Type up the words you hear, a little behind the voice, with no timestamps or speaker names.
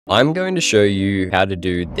I'm going to show you how to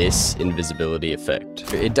do this invisibility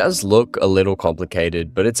effect. It does look a little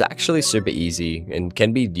complicated, but it's actually super easy and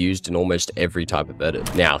can be used in almost every type of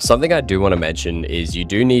edit. Now, something I do want to mention is you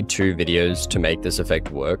do need 2 videos to make this effect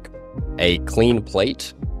work. A clean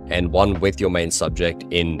plate and one with your main subject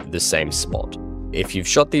in the same spot. If you've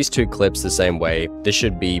shot these 2 clips the same way, this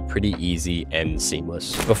should be pretty easy and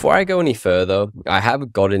seamless. Before I go any further, I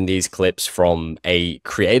have gotten these clips from a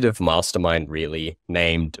creative mastermind really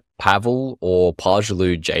named Pavel or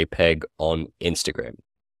Parjalu JPEG on Instagram.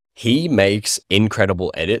 He makes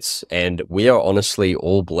incredible edits, and we are honestly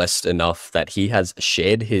all blessed enough that he has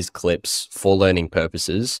shared his clips for learning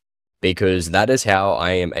purposes, because that is how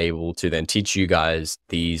I am able to then teach you guys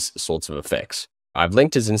these sorts of effects. I've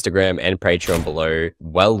linked his Instagram and Patreon below,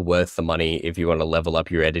 well worth the money if you want to level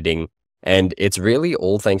up your editing. And it's really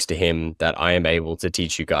all thanks to him that I am able to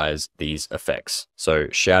teach you guys these effects. So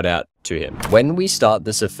shout out to him. When we start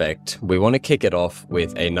this effect, we want to kick it off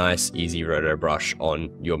with a nice easy roto brush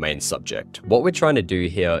on your main subject. What we're trying to do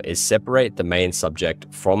here is separate the main subject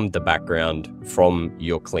from the background from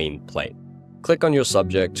your clean plate. Click on your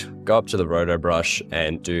subject, go up to the roto brush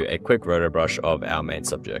and do a quick roto brush of our main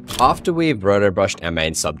subject. After we've roto brushed our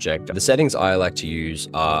main subject, the settings I like to use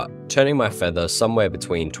are turning my feather somewhere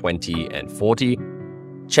between 20 and 40,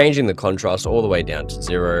 changing the contrast all the way down to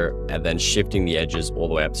 0, and then shifting the edges all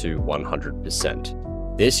the way up to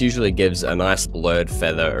 100%. This usually gives a nice blurred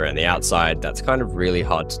feather around the outside that's kind of really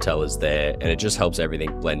hard to tell is there, and it just helps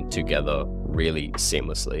everything blend together really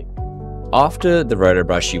seamlessly. After the roto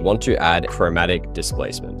brush, you want to add chromatic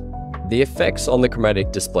displacement. The effects on the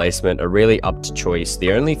chromatic displacement are really up to choice.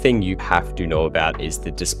 The only thing you have to know about is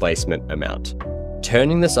the displacement amount.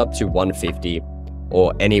 Turning this up to 150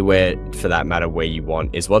 or anywhere for that matter where you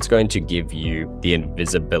want is what's going to give you the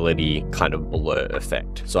invisibility kind of blur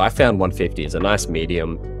effect. So I found 150 is a nice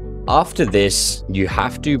medium. After this, you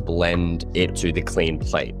have to blend it to the clean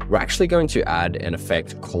plate. We're actually going to add an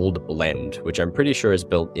effect called blend, which I'm pretty sure is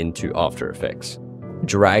built into After Effects.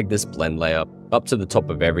 Drag this blend layer up to the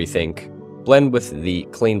top of everything, blend with the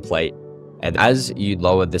clean plate, and as you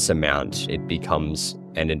lower this amount, it becomes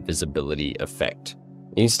an invisibility effect.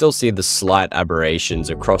 You can still see the slight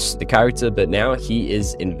aberrations across the character, but now he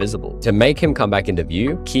is invisible. To make him come back into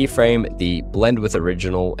view, keyframe the blend with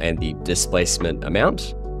original and the displacement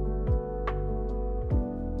amount,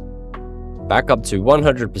 back up to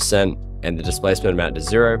 100% and the displacement amount to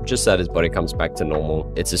 0, just so that his body comes back to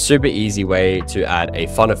normal. It's a super easy way to add a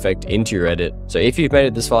fun effect into your edit. So if you've made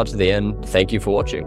it this far to the end, thank you for watching.